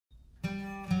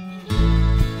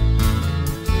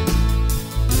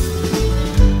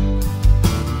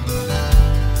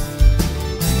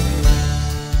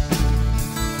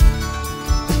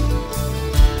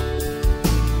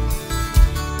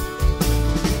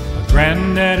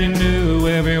Granddaddy knew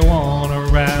everyone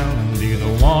around. He's a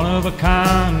one of a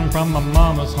kind from my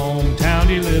mama's hometown.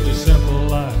 He lived a simple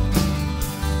life.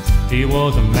 He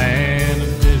was a man of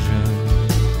vision.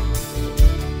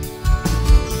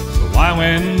 So I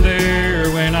went there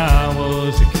when I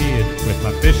was a kid with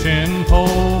my fishing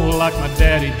pole like my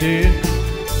daddy did.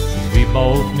 And we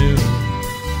both knew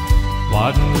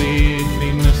what we'd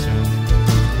be missing.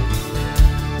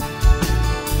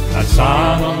 That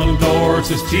sign on the door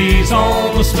says cheese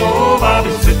on the stove. I'll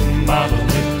be sitting by the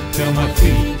lake till my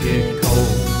feet get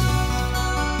cold.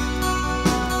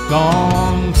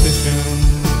 Gone fishing.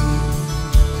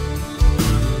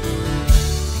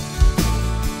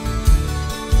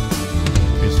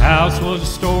 His house was a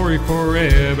story for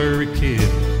every kid,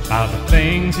 about the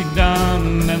things he'd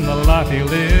done and the life he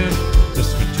lived.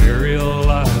 This material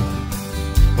life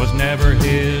was never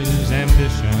his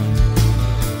ambition.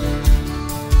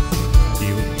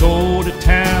 He would go to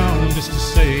town just to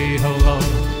say hello,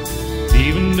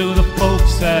 even to the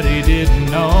folks that he didn't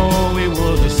know. He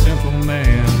was a simple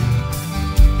man.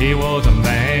 He was a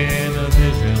man of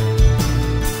vision.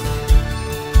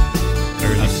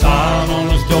 There's a sign on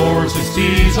his door that says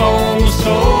teas on the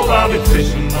stove. I'll be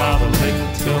fishing by the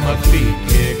lake till my feet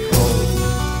get cold.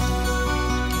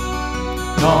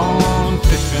 Gone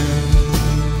fishing.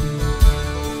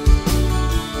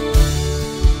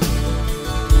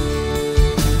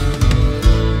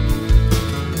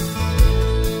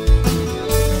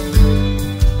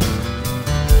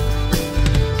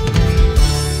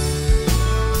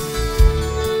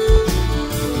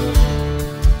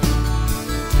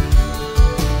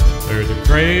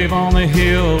 Grave on the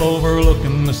hill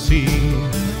overlooking the sea.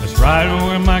 That's right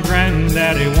where my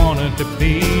granddaddy wanted to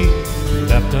be. He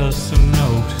left us a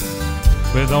note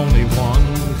with only one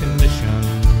condition.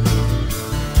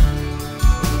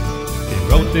 He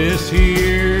wrote this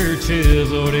here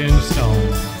chiseled in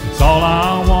stone. It's all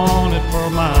I wanted for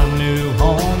my new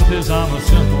home, 'cause I'm a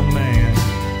simple man.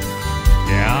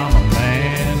 Yeah, I'm a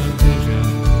man of vision.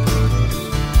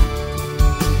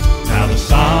 Now the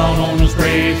sign on his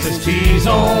grave says teas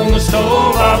on the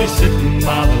stove. I'll be sitting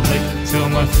by the lake till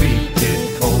my feet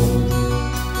get cold.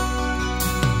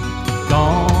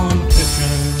 Gone fishing.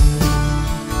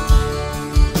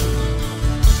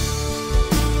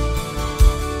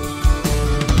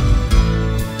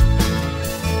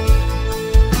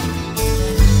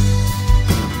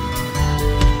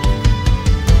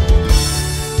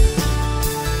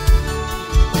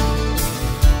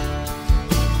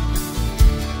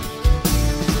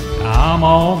 I'm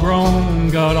all grown,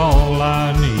 got all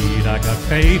I need. I got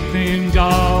faith in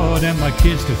God and my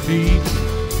kids to feed.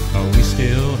 But we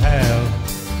still have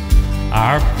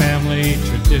our family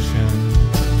tradition.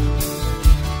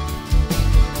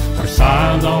 Our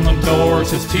signs on the door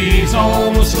says teas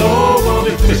on the stove. We'll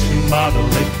be fishing by the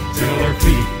lake till our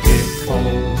feet get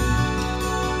cold.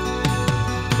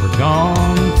 We're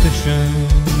gone fishing.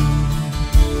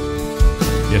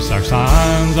 Yes, our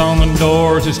signs on the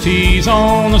doors says teas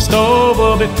on the stove.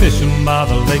 We'll be fishing by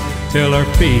the lake till our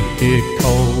feet get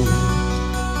cold.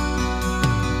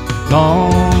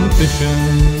 Gone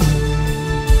fishing.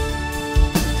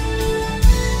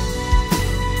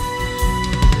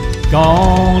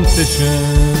 Gone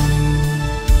fishing.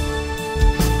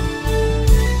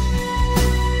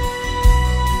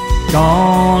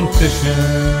 Gone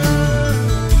fishing.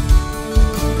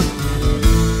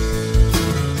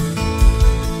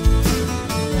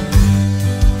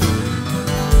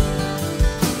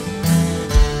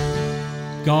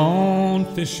 Gone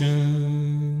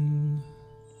fishing.